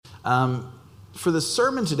For the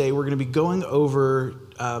sermon today, we're going to be going over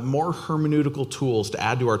more hermeneutical tools to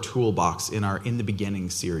add to our toolbox in our In the Beginning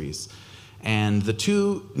series. And the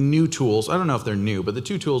two new tools, I don't know if they're new, but the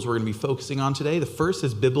two tools we're going to be focusing on today, the first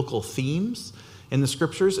is biblical themes in the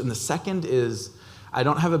scriptures, and the second is, I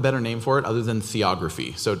don't have a better name for it other than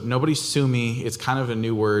theography. So nobody sue me. It's kind of a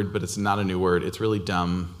new word, but it's not a new word. It's really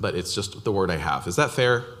dumb, but it's just the word I have. Is that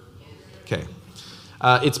fair? Okay.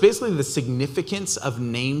 It's basically the significance of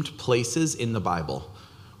named places in the Bible.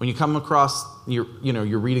 When you come across, you're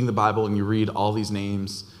reading the Bible and you read all these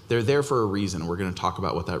names, they're there for a reason. We're going to talk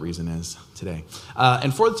about what that reason is today.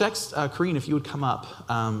 And for the text, Kareen, if you would come up,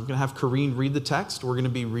 I'm going to have Kareen read the text. We're going to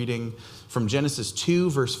be reading from Genesis 2,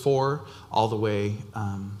 verse 4, all the way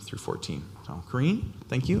through 14. So, Kareen,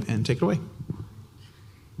 thank you, and take it away.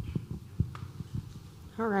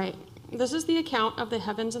 All right. This is the account of the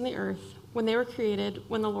heavens and the earth when they were created,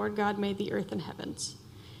 when the Lord God made the earth and heavens.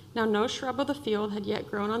 Now no shrub of the field had yet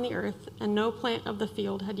grown on the earth, and no plant of the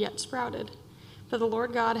field had yet sprouted. For the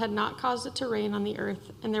Lord God had not caused it to rain on the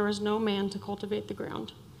earth, and there was no man to cultivate the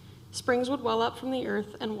ground. Springs would well up from the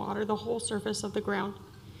earth and water the whole surface of the ground.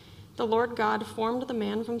 The Lord God formed the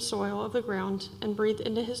man from soil of the ground and breathed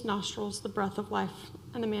into his nostrils the breath of life,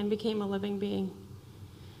 and the man became a living being.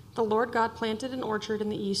 The Lord God planted an orchard in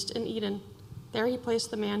the east in Eden. There he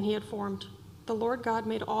placed the man he had formed. The Lord God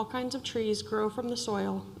made all kinds of trees grow from the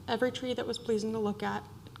soil, every tree that was pleasing to look at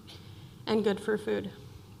and good for food.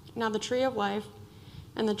 Now the tree of life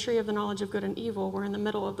and the tree of the knowledge of good and evil were in the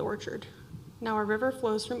middle of the orchard. Now a river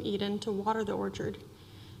flows from Eden to water the orchard,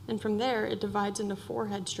 and from there it divides into 4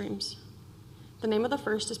 head streams. The name of the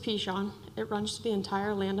first is Pishon. It runs through the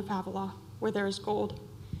entire land of Havilah, where there is gold.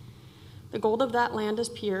 The gold of that land is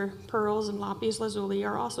pure. Pearls and lapis lazuli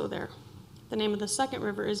are also there. The name of the second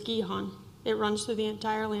river is Gihon. It runs through the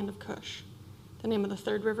entire land of Cush. The name of the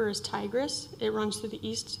third river is Tigris. It runs through the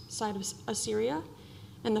east side of Assyria.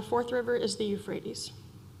 And the fourth river is the Euphrates.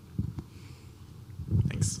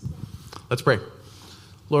 Thanks. Let's pray.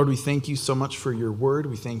 Lord, we thank you so much for your word.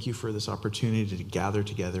 We thank you for this opportunity to gather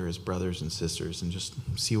together as brothers and sisters and just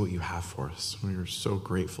see what you have for us. We are so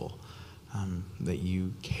grateful that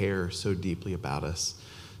you care so deeply about us,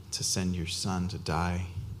 to send your son to die,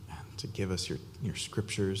 to give us your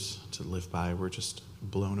scriptures to live by. We're just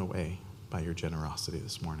blown away by your generosity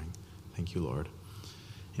this morning. Thank you, Lord.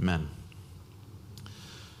 Amen.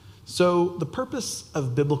 So the purpose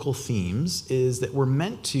of biblical themes is that we're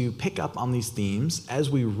meant to pick up on these themes as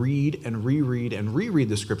we read and reread and reread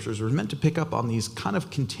the scriptures. We're meant to pick up on these kind of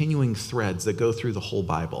continuing threads that go through the whole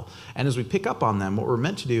Bible. And as we pick up on them, what we're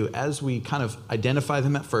meant to do as we kind of identify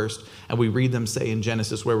them at first and we read them, say, in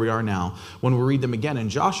Genesis where we are now, when we read them again in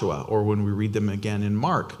Joshua or when we read them again in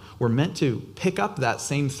Mark, we're meant to pick up that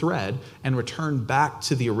same thread and return back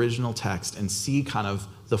to the original text and see kind of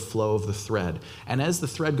the flow of the thread. And as the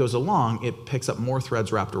thread goes along, it picks up more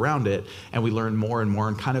threads wrapped around it, and we learn more and more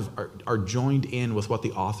and kind of are joined in with what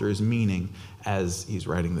the author is meaning as he's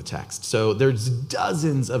writing the text. So there's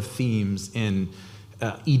dozens of themes in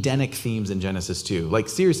Edenic themes in Genesis 2, like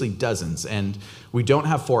seriously dozens. And we don't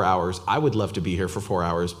have 4 hours. I would love to be here for 4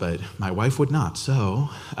 hours, but my wife would not. So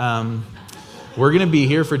we're going to be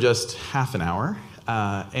here for just half an hour,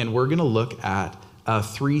 and we're going to look at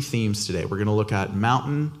 3 themes today. We're going to look at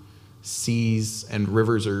mountain, seas, and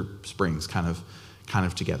rivers or springs kind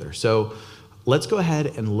of together. So let's go ahead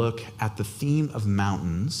and look at the theme of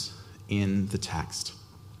mountains in the text.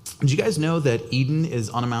 Did you guys know that Eden is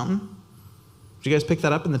on a mountain? Did you guys pick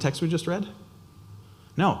that up in the text we just read?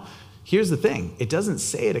 No. Here's the thing. It doesn't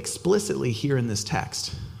say it explicitly here in this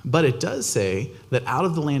text, but it does say that out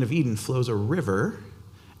of the land of Eden flows a river.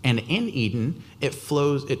 And in Eden,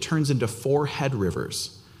 it turns into 4 head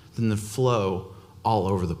rivers, then the flow all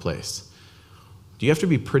over the place. Do you have to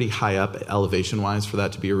be pretty high up elevation-wise for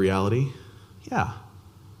that to be a reality? Yeah.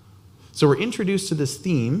 So we're introduced to this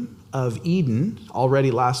theme of Eden already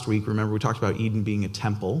last week. Remember, we talked about Eden being a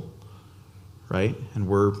temple, right? And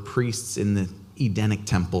we're priests in the Edenic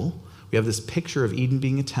temple. We have this picture of Eden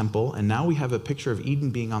being a temple, and now we have a picture of Eden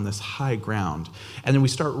being on this high ground. And then we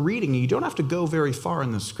start reading, and you don't have to go very far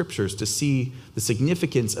in the scriptures to see the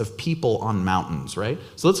significance of people on mountains, right?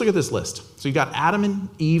 So let's look at this list. So you've got Adam and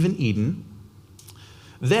Eve in Eden.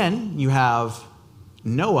 Then you have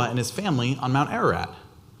Noah and his family on Mount Ararat.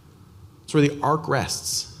 It's where the ark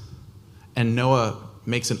rests. And Noah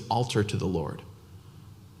makes an altar to the Lord.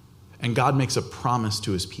 And God makes a promise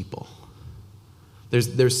to his people.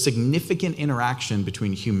 There's significant interaction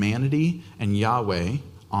between humanity and Yahweh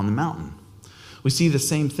on the mountain. We see the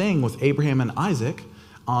same thing with Abraham and Isaac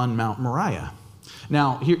on Mount Moriah.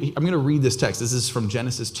 Now, here, I'm going to read this text. This is from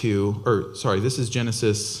Genesis 2, this is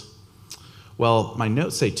Genesis, well, my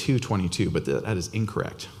notes say 2:22, but that is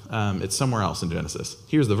incorrect. It's somewhere else in Genesis.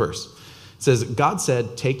 Here's the verse. It says, God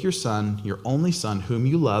said, take your son, your only son, whom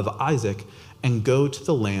you love, Isaac, and go to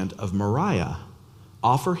the land of Moriah.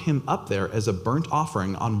 Offer him up there as a burnt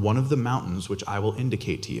offering on one of the mountains which I will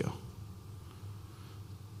indicate to you.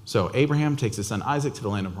 So Abraham takes his son Isaac to the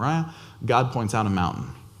land of Moriah. God points out a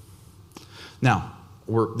mountain. Now,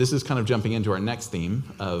 this is kind of jumping into our next theme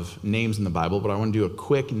of names in the Bible, but I want to do a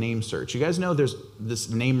quick name search. You guys know there's this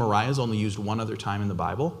name Moriah is only used one other time in the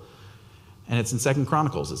Bible, and it's in 2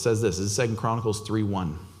 Chronicles. It says this is 2 Chronicles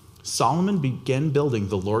 3:1. Solomon began building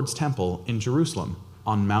the Lord's temple in Jerusalem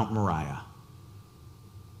on Mount Moriah.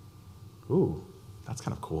 Ooh, that's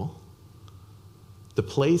kind of cool. The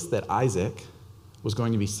place that Isaac was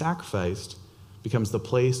going to be sacrificed becomes the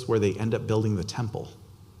place where they end up building the temple.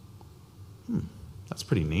 That's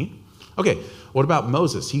pretty neat. Okay, what about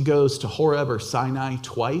Moses? He goes to Horeb or Sinai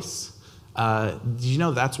twice. Did you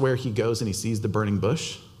know that's where he goes and he sees the burning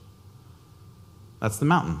bush? That's the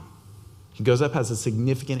mountain. He goes up, has a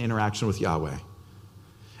significant interaction with Yahweh.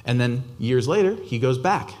 And then years later, he goes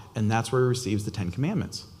back, and that's where he receives the 10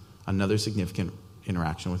 Commandments. Another significant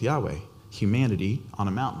interaction with Yahweh. Humanity on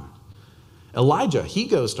a mountain. Elijah, he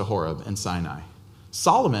goes to Horeb and Sinai.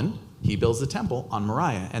 Solomon, he builds the temple on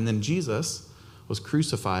Moriah. And then Jesus was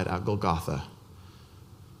crucified at Golgotha,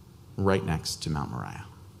 right next to Mount Moriah.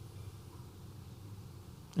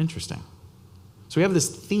 Interesting. So we have this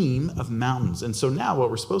theme of mountains. And so now what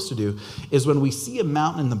we're supposed to do is when we see a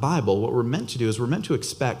mountain in the Bible, what we're meant to do is we're meant to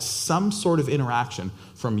expect some sort of interaction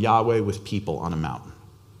from Yahweh with people on a mountain.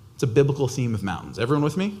 It's a biblical theme of mountains. Everyone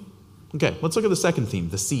with me? Okay, let's look at the second theme,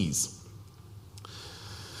 the seas.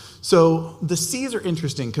 So the seas are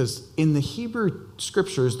interesting because in the Hebrew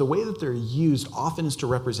scriptures, the way that they're used often is to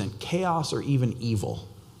represent chaos or even evil.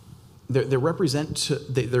 They're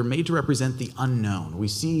made to represent the unknown. We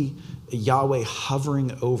see Yahweh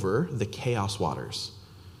hovering over the chaos waters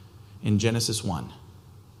in Genesis 1.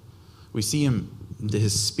 We see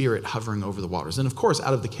his spirit hovering over the waters. And of course,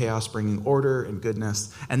 out of the chaos, bringing order and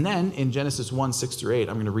goodness. And then in Genesis 1, 6-8,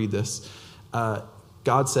 I'm going to read this.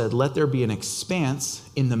 God said, let there be an expanse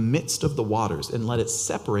in the midst of the waters, and let it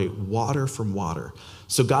separate water from water.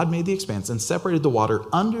 So God made the expanse and separated the water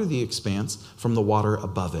under the expanse from the water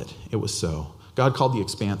above it. It was so. God called the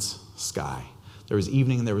expanse sky. There was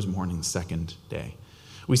evening and there was morning the second day.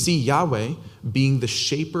 We see Yahweh being the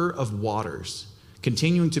shaper of waters,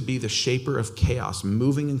 continuing to be the shaper of chaos,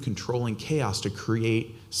 moving and controlling chaos to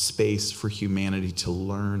create space for humanity to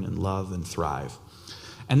learn and love and thrive.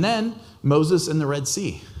 And then Moses and the Red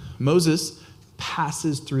Sea. Moses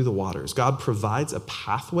passes through the waters. God provides a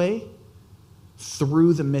pathway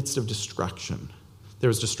through the midst of destruction. There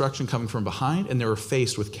was destruction coming from behind, and they were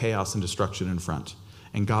faced with chaos and destruction in front.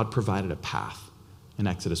 And God provided a path in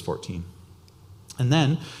Exodus 14. And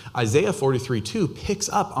then Isaiah 43:2 picks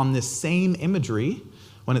up on this same imagery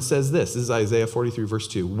when it says this. This is Isaiah 43, verse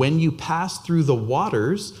 2. When you pass through the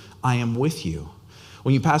waters, I am with you.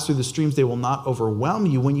 When you pass through the streams, they will not overwhelm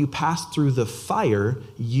you. When you pass through the fire,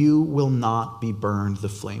 you will not be burned. The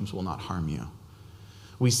flames will not harm you.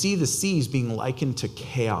 We see the seas being likened to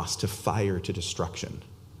chaos, to fire, to destruction.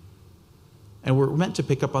 And we're meant to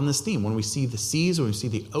pick up on this theme. When we see the seas, when we see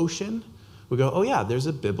the ocean, we go, oh yeah, there's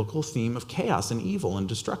a biblical theme of chaos and evil and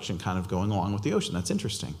destruction kind of going along with the ocean. That's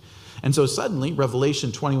interesting. And so suddenly,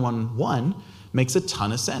 Revelation 21:1 makes a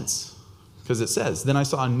ton of sense. Because it says, then I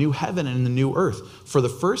saw a new heaven and a new earth. For the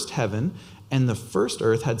first heaven and the first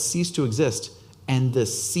earth had ceased to exist, and the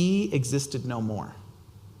sea existed no more.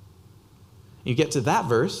 You get to that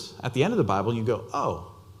verse at the end of the Bible, and you go,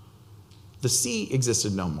 oh, the sea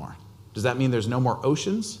existed no more. Does that mean there's no more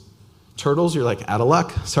oceans? Turtles, you're like, out of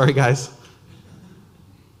luck. Sorry, guys.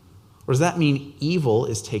 Or does that mean evil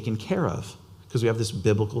is taken care of? Because we have this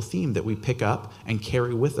biblical theme that we pick up and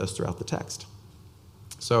carry with us throughout the text.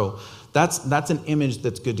 So that's an image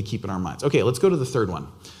that's good to keep in our minds. Okay, let's go to the third one.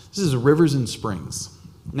 This is rivers and springs.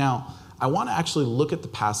 Now, I want to actually look at the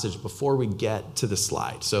passage before we get to the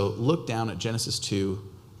slide. So look down at Genesis 2,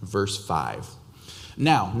 verse 5.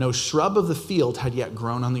 Now, no shrub of the field had yet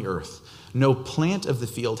grown on the earth. No plant of the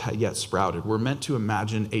field had yet sprouted. We're meant to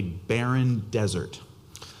imagine a barren desert.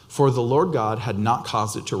 For the Lord God had not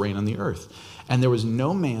caused it to rain on the earth, and there was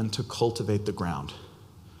no man to cultivate the ground.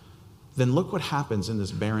 Then look what happens in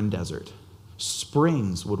this barren desert.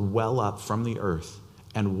 Springs would well up from the earth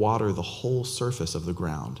and water the whole surface of the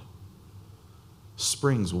ground.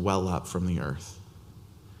 Springs well up from the earth.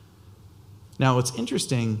 Now, what's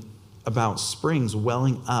interesting about springs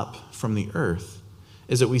welling up from the earth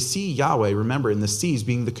is that we see Yahweh, remember, in the seas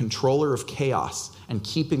being the controller of chaos and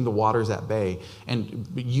keeping the waters at bay and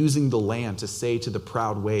using the land to say to the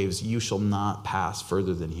proud waves, you shall not pass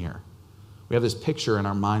further than here. We have this picture in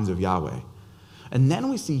our minds of Yahweh. And then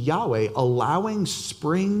we see Yahweh allowing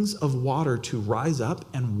springs of water to rise up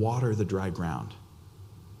and water the dry ground.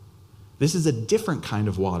 This is a different kind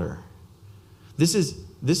of water. This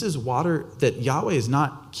is water that Yahweh is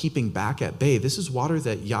not keeping back at bay. This is water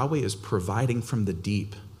that Yahweh is providing from the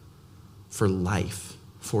deep for life,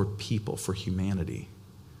 for people, for humanity,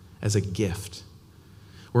 as a gift.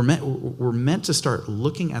 We're meant to start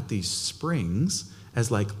looking at these springs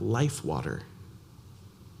as like life water.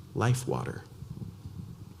 Life water.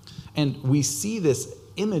 And we see this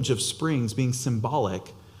image of springs being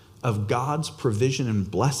symbolic of God's provision and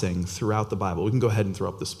blessing throughout the Bible. We can go ahead and throw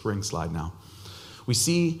up the spring slide now. We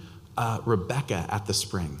see Rebecca at the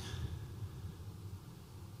spring,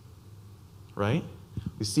 right?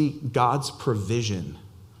 We see God's provision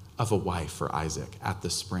of a wife for Isaac at the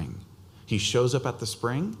spring. He shows up at the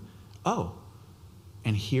spring. Oh,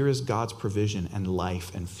 and here is God's provision and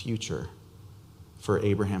life and future for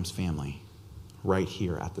Abraham's family right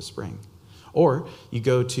here at the spring. Or you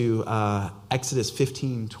go to Exodus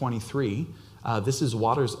 15:23. This is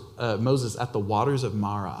Moses at the waters of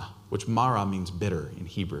Marah, which Marah means bitter in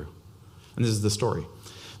Hebrew. And this is the story.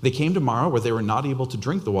 They came to Marah where they were not able to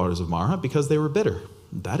drink the waters of Marah because they were bitter.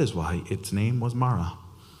 That is why its name was Marah.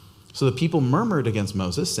 So the people murmured against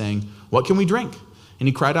Moses, saying, what can we drink? And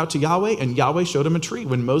he cried out to Yahweh, and Yahweh showed him a tree.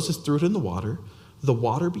 When Moses threw it in the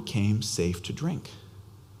water became safe to drink.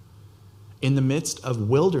 In the midst of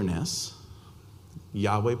wilderness,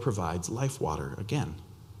 Yahweh provides life water again.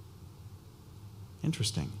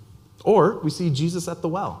 Interesting. Or we see Jesus at the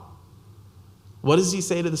well. What does he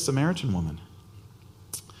say to the Samaritan woman?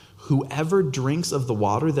 Whoever drinks of the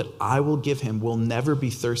water that I will give him will never be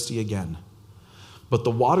thirsty again. But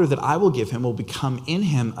the water that I will give him will become in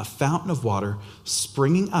him a fountain of water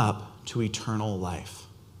springing up to eternal life.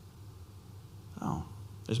 Oh,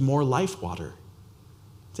 there's more life water.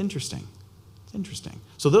 It's interesting. It's interesting.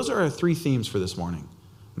 So those are our three themes for this morning.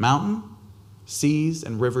 Mountain, seas,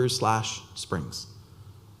 and rivers / springs.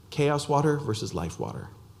 Chaos water versus life water.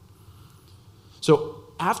 So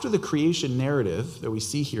after the creation narrative that we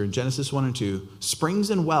see here in Genesis 1 and 2, springs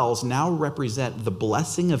and wells now represent the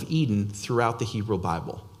blessing of Eden throughout the Hebrew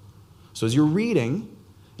Bible. So as you're reading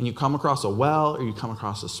and you come across a well or you come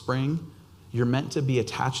across a spring, you're meant to be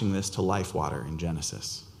attaching this to life water in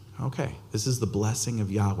Genesis. Okay, this is the blessing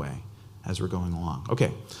of Yahweh as we're going along.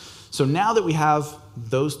 Okay, so now that we have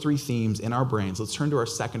those three themes in our brains, let's turn to our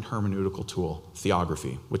second hermeneutical tool,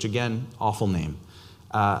 theography, which again, awful name.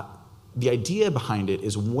 The idea behind it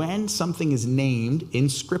is when something is named in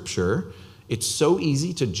Scripture, it's so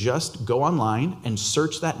easy to just go online and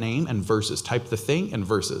search that name and verses, type the thing and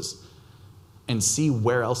verses, and see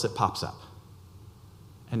where else it pops up.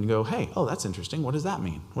 And go, hey, oh, that's interesting. What does that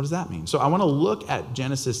mean? What does that mean? So I want to look at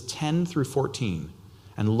Genesis 10 through 14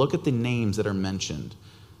 and look at the names that are mentioned.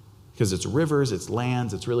 Because it's rivers, it's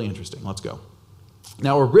lands, it's really interesting. Let's go.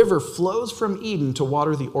 Now a river flows from Eden to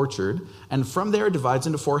water the orchard, and from there it divides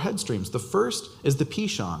into 4 headstreams. The first is the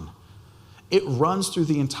Pishon. It runs through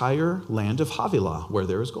the entire land of Havilah, where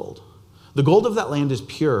there is gold. The gold of that land is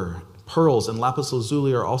pure. Pearls and lapis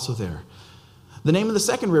lazuli are also there. The name of the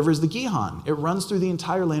second river is the Gihon. It runs through the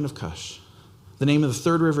entire land of Cush. The name of the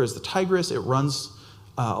third river is the Tigris. It runs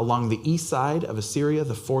along the east side of Assyria.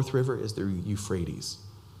 The fourth river is the Euphrates.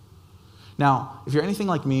 Now, if you're anything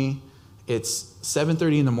like me, it's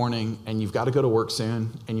 7:30 in the morning and you've got to go to work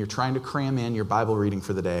soon and you're trying to cram in your Bible reading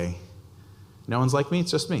for the day. No one's like me,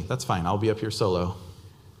 it's just me. That's fine, I'll be up here solo.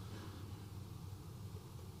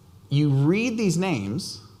 You read these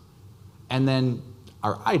names and then,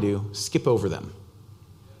 or I do, skip over them.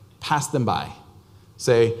 Pass them by.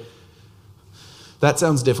 Say, that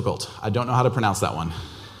sounds difficult. I don't know how to pronounce that one.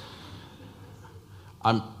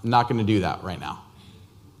 I'm not going to do that right now.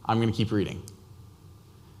 I'm going to keep reading.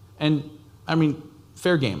 And, I mean,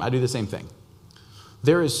 fair game. I do the same thing.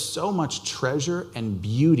 There is so much treasure and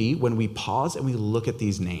beauty when we pause and we look at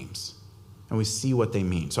these names and we see what they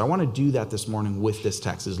mean. So I want to do that this morning with this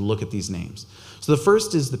text, is look at these names. So the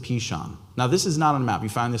first is the Pishon. Now, this is not on a map. You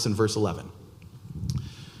find this in verse 11.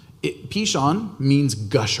 Pishon means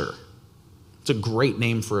gusher. It's a great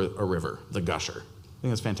name for a river, the gusher. I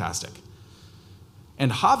think that's fantastic.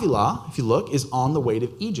 And Havilah, if you look, is on the way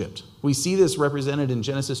to Egypt. We see this represented in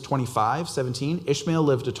Genesis 25:17. Ishmael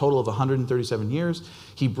lived a total of 137 years.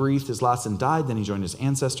 He breathed his last and died. Then he joined his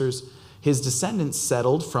ancestors. His descendants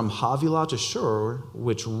settled from Havilah to Shur,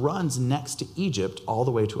 which runs next to Egypt all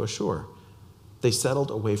the way to Ashur. They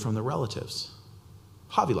settled away from their relatives.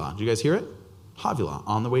 Havilah, did you guys hear it? Havilah,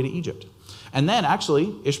 on the way to Egypt. And then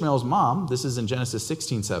actually, Ishmael's mom, this is in Genesis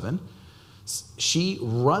 16:7, she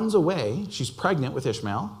runs away. She's pregnant with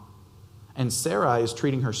Ishmael. And Sarai is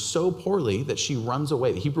treating her so poorly that she runs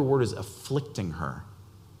away. The Hebrew word is afflicting her.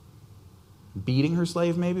 Beating her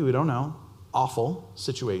slave, maybe, we don't know. Awful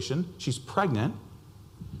situation. She's pregnant,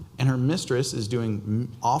 and her mistress is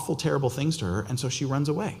doing awful, terrible things to her, and so she runs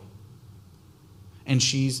away. And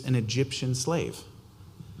she's an Egyptian slave.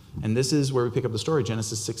 And this is where we pick up the story,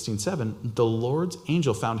 Genesis 16:7. The Lord's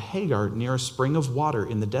angel found Hagar near a spring of water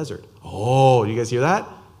in the desert. Oh, you guys hear that?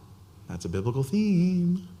 That's a biblical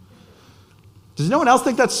theme. Does no one else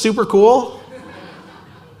think that's super cool?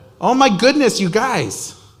 Oh my goodness, you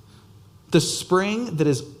guys. The spring that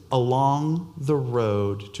is along the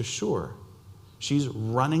road to Shur. She's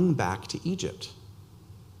running back to Egypt.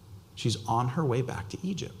 She's on her way back to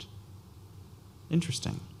Egypt.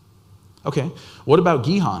 Interesting. Okay, what about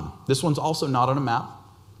Gihon? This one's also not on a map.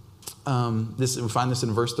 We find this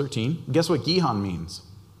in verse 13. Guess what Gihon means?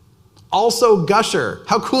 Also gusher.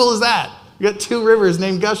 How cool is that? You got two rivers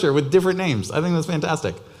named Gusher with different names. I think that's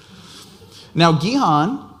fantastic. Now,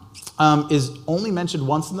 Gihon is only mentioned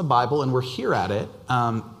once in the Bible, and we're here at it,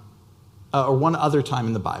 or one other time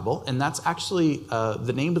in the Bible, and that's actually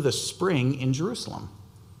the name of the spring in Jerusalem,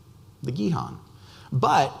 the Gihon.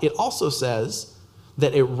 But it also says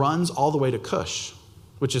that it runs all the way to Cush,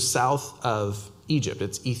 which is south of Egypt.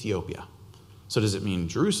 It's Ethiopia. So does it mean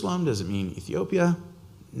Jerusalem? Does it mean Ethiopia?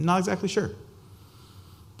 Not exactly sure.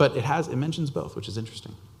 But it mentions both, which is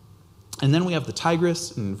interesting. And then we have the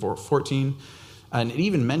Tigris in 14, and it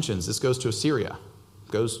even mentions, this goes to Assyria,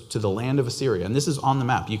 goes to the land of Assyria. And this is on the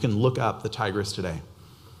map. You can look up the Tigris today.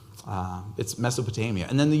 It's Mesopotamia.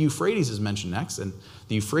 And then the Euphrates is mentioned next. And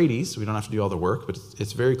the Euphrates, we don't have to do all the work, but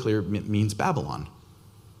it's very clear it means Babylon.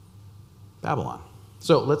 Babylon.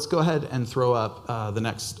 So let's go ahead and throw up the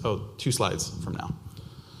next, 2 slides from now.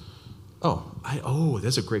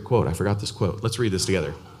 That's a great quote. I forgot this quote. Let's read this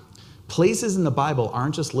together. Places in the Bible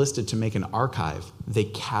aren't just listed to make an archive. They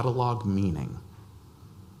catalog meaning.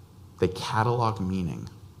 They catalog meaning.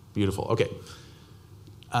 Beautiful. Okay.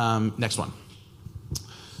 Next one.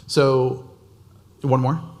 So, one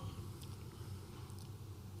more.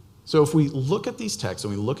 So if we look at these texts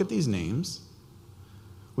and we look at these names,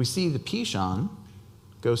 we see the Pishon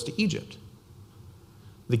goes to Egypt.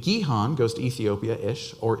 The Gihon goes to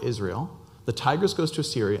Ethiopia-ish, or Israel. The Tigris goes to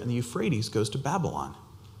Assyria, and the Euphrates goes to Babylon.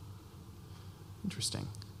 Interesting.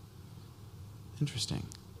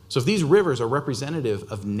 So if these rivers are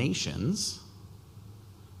representative of nations,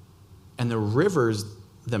 and the rivers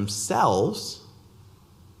themselves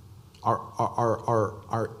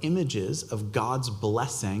are images of God's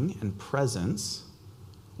blessing and presence,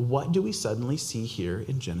 what do we suddenly see here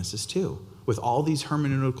in Genesis 2 with all these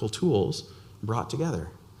hermeneutical tools brought together?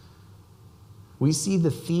 We see the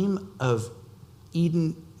theme of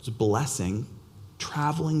Eden's blessing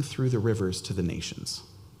traveling through the rivers to the nations.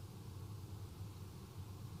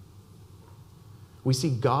 We see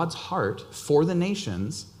God's heart for the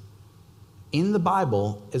nations in the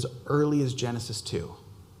Bible as early as Genesis 2.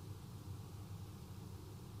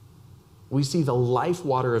 We see the life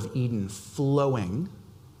water of Eden flowing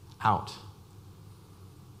out.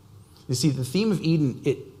 You see, the theme of Eden,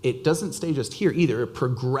 it doesn't stay just here either. It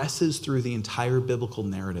progresses through the entire biblical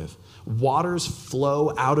narrative. Waters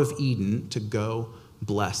flow out of Eden to go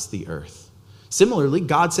bless the earth. Similarly,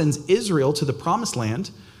 God sends Israel to the promised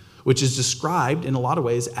land, which is described in a lot of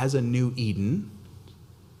ways as a new Eden,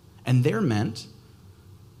 and they're meant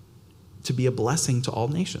to be a blessing to all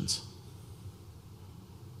nations.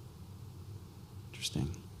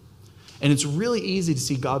 Interesting. And it's really easy to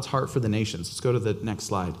see God's heart for the nations. Let's go to the next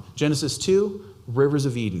slide. Genesis 2, rivers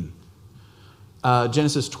of Eden.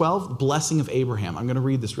 Genesis 12, blessing of Abraham. I'm going to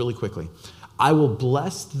read this really quickly. I will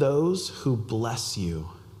bless those who bless you,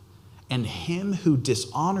 and him who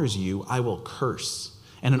dishonors you I will curse,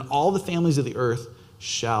 and in all the families of the earth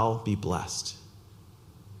shall be blessed.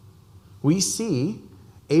 We see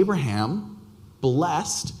Abraham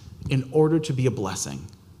blessed in order to be a blessing.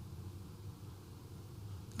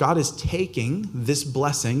 God is taking this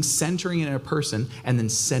blessing, centering it in a person, and then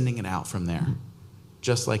sending it out from there.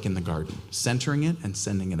 Just like in the garden, centering it and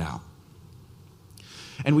sending it out.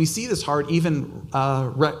 And we see this heart even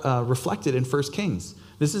reflected in 1 Kings.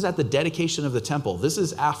 This is at the dedication of the temple. This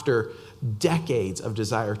is after decades of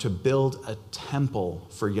desire to build a temple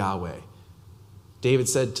for Yahweh. David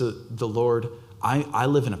said to the Lord, I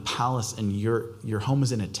live in a palace and your home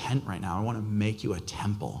is in a tent right now. I want to make you a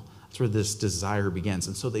temple. That's where this desire begins.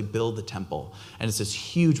 And so they build the temple. And it's this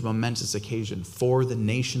huge, momentous occasion for the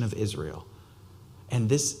nation of Israel. And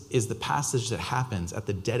this is the passage that happens at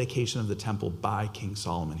the dedication of the temple by King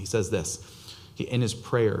Solomon. He says this in his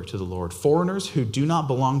prayer to the Lord: "Foreigners who do not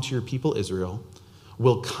belong to your people Israel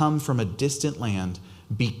will come from a distant land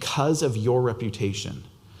because of your reputation.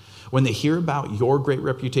 When they hear about your great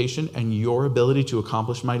reputation and your ability to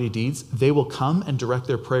accomplish mighty deeds, they will come and direct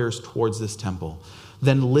their prayers towards this temple.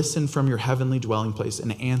 Then listen from your heavenly dwelling place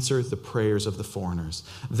and answer the prayers of the foreigners.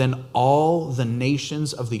 Then all the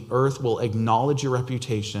nations of the earth will acknowledge your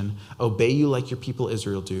reputation, obey you like your people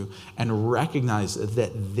Israel do, and recognize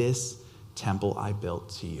that this temple I built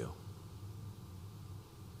to you."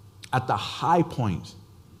 At the high point,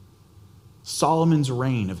 Solomon's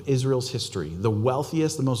reign of Israel's history, the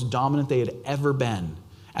wealthiest, the most dominant they had ever been,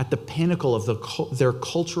 at the pinnacle of their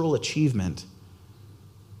cultural achievement,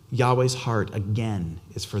 Yahweh's heart again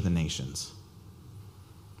is for the nations.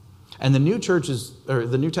 And the New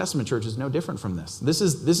Testament church is no different from this. This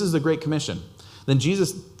is the Great Commission. Then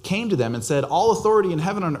Jesus came to them and said, "All authority in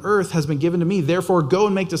heaven and on earth has been given to me. Therefore, go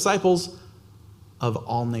and make disciples of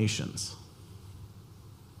all nations."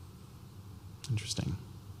 Interesting.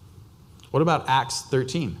 What about Acts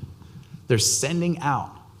 13? They're sending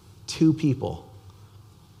out two people,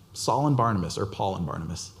 Saul and Barnabas, or Paul and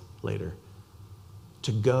Barnabas later,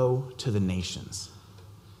 to go to the nations.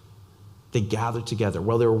 They gathered together.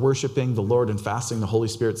 While they were worshiping the Lord and fasting, the Holy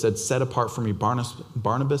Spirit said, "Set apart for me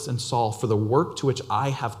Barnabas and Saul for the work to which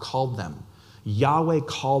I have called them." Yahweh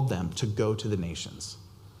called them to go to the nations.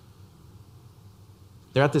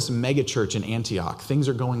 They're at this mega church in Antioch. Things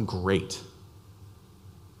are going great.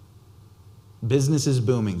 Business is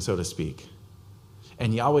booming, so to speak.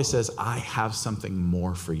 And Yahweh says, "I have something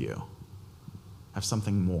more for you. I have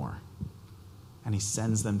something more." And he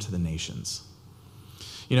sends them to the nations.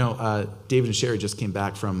 David and Sherry just came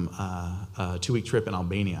back from a 2-week trip in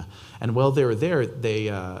Albania. And while they were there, they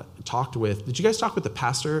did you guys talk with the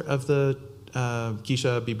pastor of the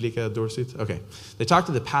Kisha Biblica Dorset? Okay. They talked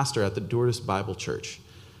to the pastor at the Durrës Bible Church.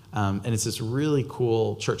 And it's this really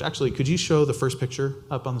cool church. Actually, could you show the first picture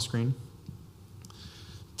up on the screen?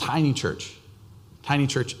 Tiny church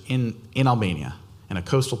in Albania, in a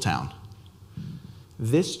coastal town.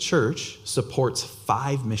 This church supports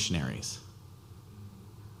 5 missionaries.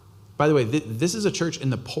 By the way, this is a church in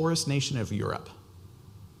the poorest nation of Europe.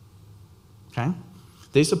 Okay?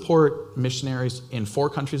 They support missionaries in 4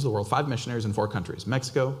 countries of the world, 5 missionaries in 4 countries: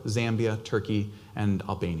 Mexico, Zambia, Turkey, and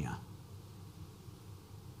Albania.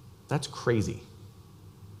 That's crazy.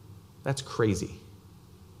 That's crazy.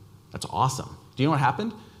 That's awesome. Do you know what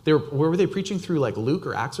happened? Where were they preaching through, like Luke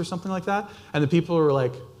or Acts or something like that? And the people were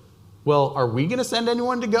like, "Well, are we going to send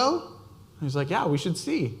anyone to go?" And he's like, "Yeah, we should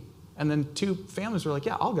see." And then 2 families were like,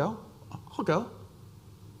 "Yeah, I'll go.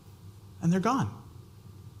 And they're gone.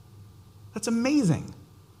 That's amazing.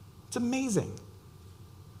 It's amazing.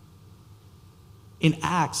 In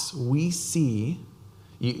Acts, we see,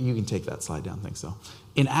 you can take that slide down, thanks so.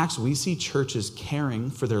 In Acts, we see churches caring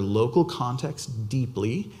for their local context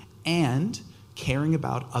deeply and caring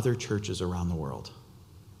about other churches around the world.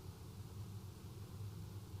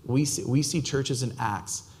 We see churches in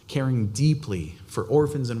Acts caring deeply for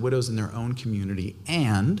orphans and widows in their own community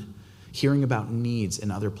and hearing about needs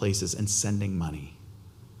in other places and sending money,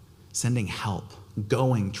 sending help,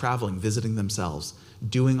 going, traveling, visiting themselves,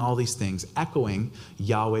 doing all these things, echoing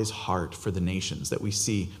Yahweh's heart for the nations that we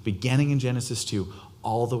see beginning in Genesis 2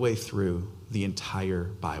 all the way through the entire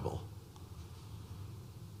Bible.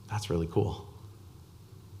 That's really cool.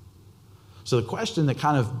 So the question that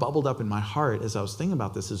kind of bubbled up in my heart as I was thinking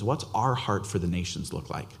about this is, what's our heart for the nations look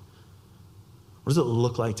like? What does it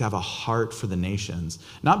look like to have a heart for the nations?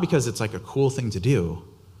 Not because it's like a cool thing to do,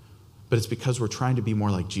 but it's because we're trying to be more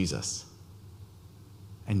like Jesus.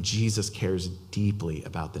 And Jesus cares deeply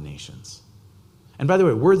about the nations. And by the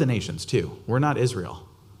way, we're the nations too. We're not Israel.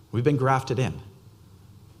 We've been grafted in.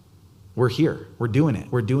 We're here. We're doing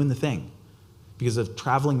it. We're doing the thing. Because of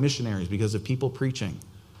traveling missionaries, because of people preaching.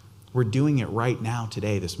 We're doing it right now,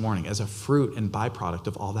 today, this morning, as a fruit and byproduct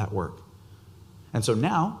of all that work. And so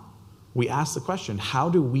now, we ask the question, how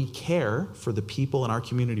do we care for the people in our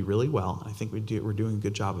community really well? And I think we're doing a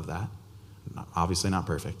good job of that. Obviously not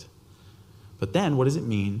perfect. But then, what does it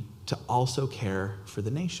mean to also care for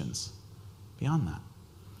the nations beyond that?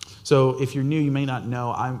 So if you're new, you may not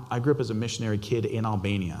know, I grew up as a missionary kid in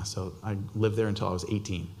Albania. So I lived there until I was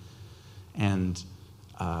 18. And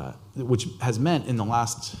which has meant in the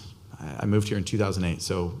last, I moved here in 2008,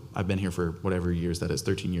 so I've been here for whatever years that is,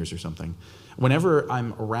 13 years or something. Whenever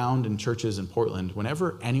I'm around in churches in Portland,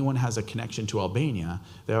 whenever anyone has a connection to Albania,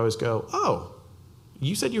 they always go, oh,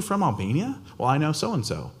 you said you're from Albania? Well, I know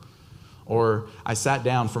so-and-so. Or I sat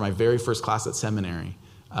down for my very first class at seminary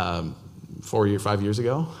 5 years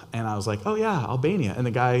ago, and I was like, oh yeah, Albania. And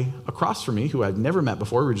the guy across from me, who I'd never met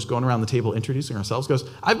before, we were just going around the table introducing ourselves, goes,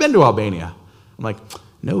 I've been to Albania. I'm like,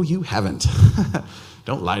 no, you haven't.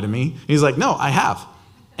 Don't lie to me. He's like, no, I have.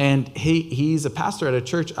 And he's a pastor at a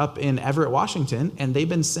church up in Everett, Washington, and they've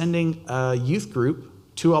been sending a youth group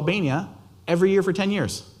to Albania every year for 10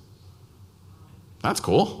 years. That's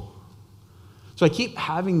cool. So I keep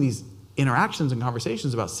having these interactions and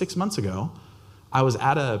conversations. About 6 months ago, I was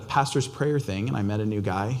at a pastor's prayer thing, and I met a new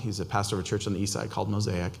guy. He's a pastor of a church on the east side called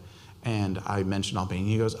Mosaic. And I mentioned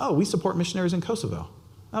Albania. He goes, oh, we support missionaries in Kosovo.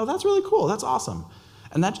 Oh, that's really cool. That's awesome.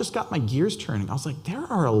 And that just got my gears turning. I was like, there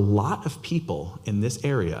are a lot of people in this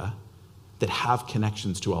area that have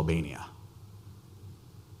connections to Albania.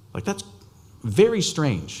 Like, that's very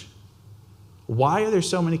strange. Why are there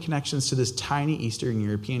so many connections to this tiny Eastern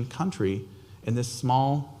European country in this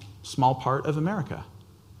small part of America?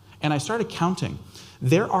 And I started counting.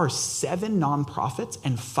 There are 7 nonprofits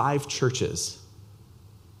and 5 churches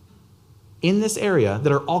in this area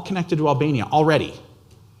that are all connected to Albania already.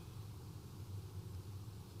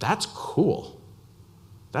 That's cool.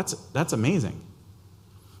 That's amazing.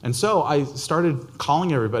 And so I started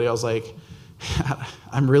calling everybody. I was like,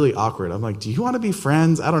 I'm really awkward. I'm like, do you want to be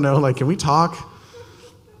friends? I don't know. Like, can we talk?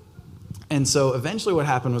 And so eventually what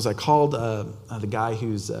happened was I called the guy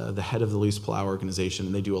who's the head of the Luis Palau organization,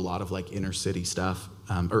 and they do a lot of like inner city stuff,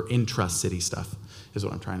 or intra-city stuff is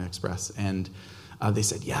what I'm trying to express. And they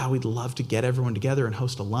said, yeah, we'd love to get everyone together and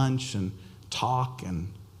host a lunch and talk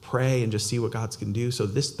and pray and just see what God's going to do. So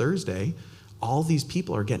this Thursday, all these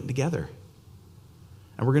people are getting together.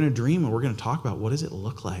 And we're going to dream and we're going to talk about what does it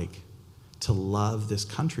look like to love this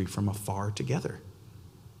country from afar together.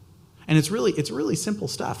 And it's really simple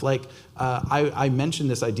stuff. Like I mentioned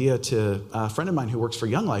this idea to a friend of mine who works for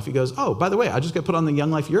Young Life. He goes, oh, by the way, I just got put on the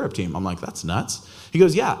Young Life Europe team. I'm like, that's nuts. He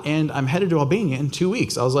goes, yeah, and I'm headed to Albania in 2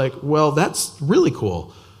 weeks. I was like, well, that's really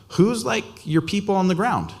cool. Who's like your people on the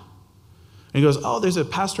ground? And he goes, oh, there's a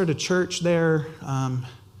pastor at a church there.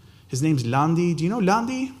 His name's Landi. Do you know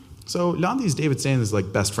Landi? So Landi is David Sanders'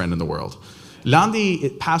 like best friend in the world. Landi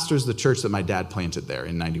pastors the church that my dad planted there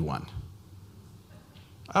in 91.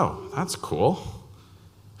 Oh, that's cool.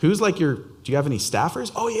 Who's like do you have any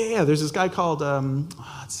staffers? Oh, yeah, there's this guy called,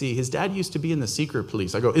 let's see, his dad used to be in the secret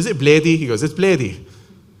police. I go, is it Bledi? He goes, it's Bledi.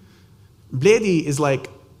 Bledi is like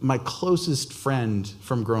my closest friend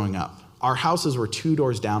from growing up. Our houses were 2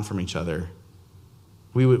 doors down from each other.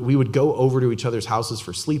 We would go over to each other's houses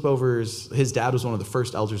for sleepovers. His dad was one of the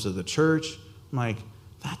first elders of the church. I'm like,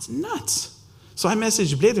 that's nuts. So I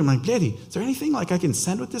messaged Bledi. I'm like, Bledi, is there anything like I can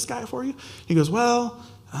send with this guy for you? He goes, well,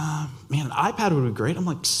 man, an iPad would be great. I'm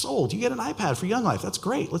like, sold. You get an iPad for Young Life. That's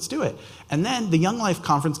great. Let's do it. And then the Young Life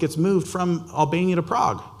conference gets moved from Albania to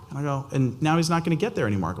Prague. And I go, and now he's not going to get there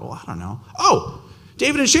anymore. I go, well, I don't know. Oh,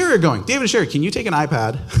 David and Sherry are going. David and Sherry, can you take an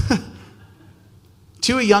iPad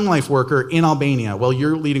to a Young Life worker in Albania while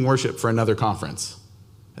you're leading worship for another conference?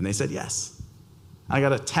 And they said yes. I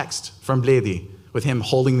got a text from Bledi with him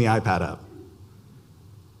holding the iPad up.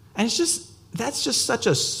 And that's just such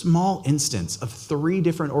a small instance of 3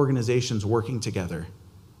 different organizations working together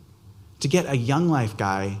to get a Young Life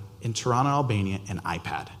guy in Tirana, Albania, an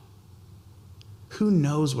iPad. Who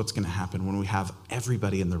knows what's going to happen when we have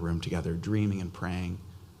everybody in the room together dreaming and praying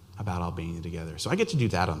about Albania together. So I get to do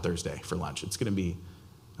that on Thursday for lunch. It's going to be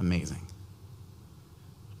amazing.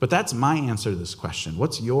 But that's my answer to this question.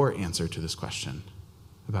 What's your answer to this question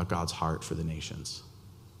about God's heart for the nations?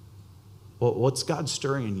 Well, what's God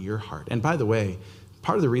stirring in your heart? And by the way,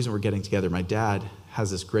 part of the reason we're getting together, my dad has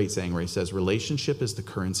this great saying where he says, relationship is the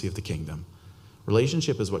currency of the kingdom.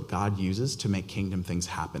 Relationship is what God uses to make kingdom things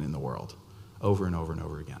happen in the world over and over and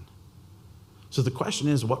over again. So the question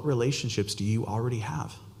is, what relationships do you already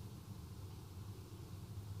have?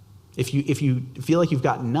 If you feel like you've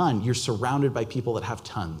got none, you're surrounded by people that have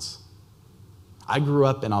tons. I grew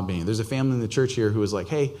up in Albania. There's a family in the church here who was like,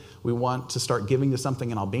 hey, we want to start giving to something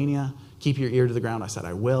in Albania. Keep your ear to the ground. I said,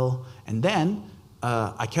 I will. And then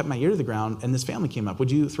I kept my ear to the ground, and this family came up.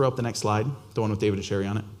 Would you throw up the next slide, the one with David and Sherry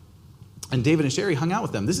on it? And David and Sherry hung out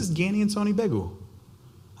with them. This is Gani and Sony Begu.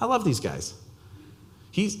 I love these guys.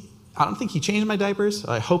 I don't think he changed my diapers.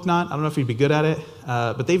 I hope not. I don't know if he'd be good at it.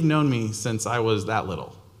 But they've known me since I was that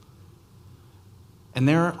little. And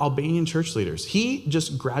they're Albanian church leaders. He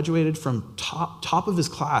just graduated from top of his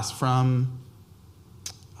class from,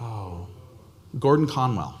 Gordon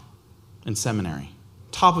Conwell in seminary,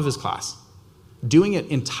 top of his class, doing it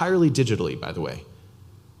entirely digitally, by the way,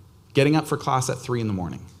 getting up for class at 3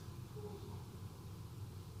 a.m.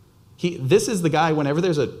 This is the guy, whenever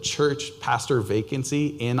there's a church pastor vacancy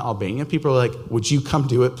in Albania, people are like, would you come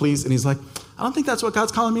do it, please? And he's like, I don't think that's what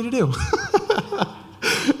God's calling me to do.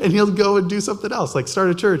 And he'll go and do something else, like start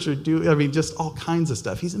a church or just all kinds of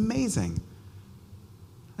stuff. He's amazing.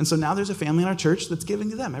 And so now there's a family in our church that's giving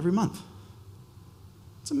to them every month.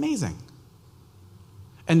 It's amazing.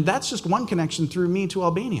 And that's just one connection through me to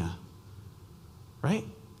Albania, right?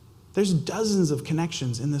 There's dozens of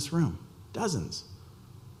connections in this room, dozens.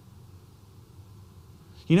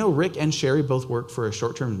 You know, Rick and Sherry both work for a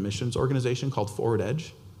short-term missions organization called Forward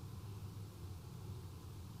Edge.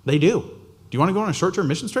 They do. Do you want to go on a short-term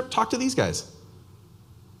missions trip? Talk to these guys.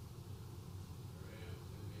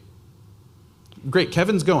 Great,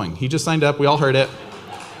 Kevin's going. He just signed up. We all heard it.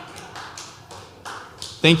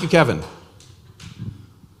 Thank you, Kevin.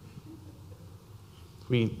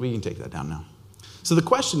 We can take that down now. So the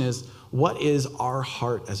question is, what is our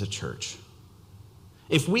heart as a church?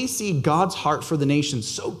 If we see God's heart for the nations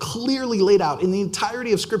so clearly laid out in the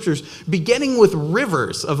entirety of scriptures, beginning with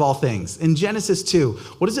rivers of all things in Genesis 2,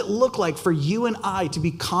 what does it look like for you and I to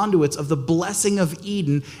be conduits of the blessing of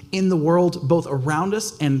Eden in the world both around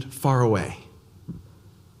us and far away?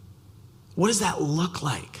 What does that look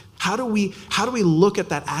like? How do we look at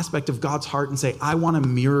that aspect of God's heart and say, I want to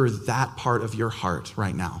mirror that part of your heart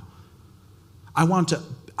right now? I want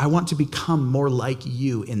to become more like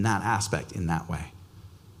you in that aspect, in that way.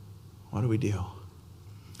 What do we do?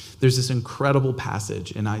 There's this incredible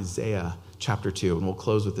passage in Isaiah chapter 2, and we'll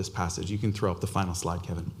close with this passage. You can throw up the final slide,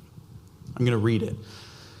 Kevin. I'm going to read it.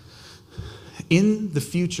 In the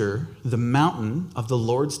future, the mountain of the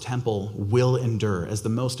Lord's temple will endure as the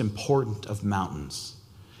most important of mountains.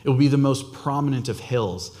 It will be the most prominent of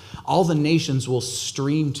hills. All the nations will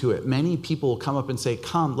stream to it. Many people will come up and say,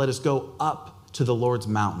 come, let us go up to the Lord's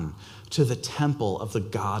mountain, to the temple of the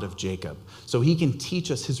God of Jacob, so he can teach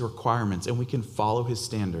us his requirements and we can follow his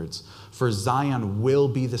standards. For Zion will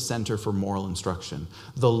be the center for moral instruction.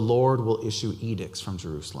 The Lord will issue edicts from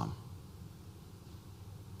Jerusalem.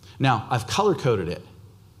 Now, I've color-coded it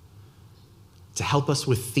to help us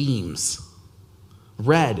with themes.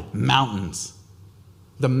 Red, mountains.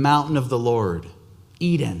 The mountain of the Lord,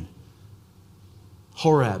 Eden,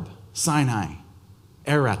 Horeb, Sinai,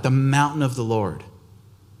 Ararat, the mountain of the Lord.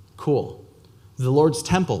 Cool. The Lord's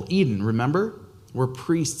temple, Eden, remember? We're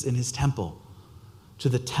priests in his temple. To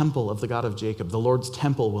the temple of the God of Jacob, the Lord's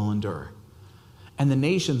temple will endure. And the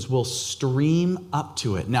nations will stream up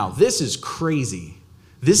to it. Now, this is crazy.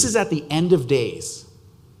 This is at the end of days.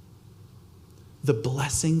 The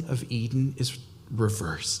blessing of Eden is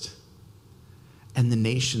reversed. And the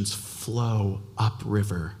nations flow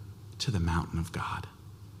upriver to the mountain of God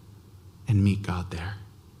and meet God there.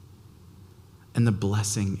 And the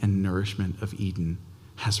blessing and nourishment of Eden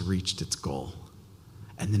has reached its goal.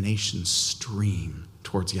 And the nations stream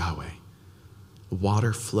towards Yahweh,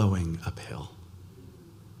 water flowing uphill.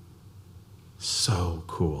 So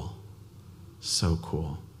cool. So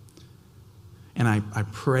cool. And I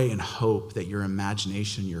pray and hope that your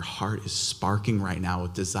imagination, your heart is sparking right now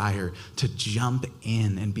with desire to jump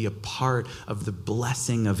in and be a part of the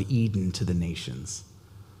blessing of Eden to the nations.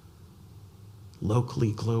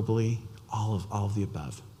 Locally, globally, all of the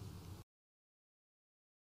above.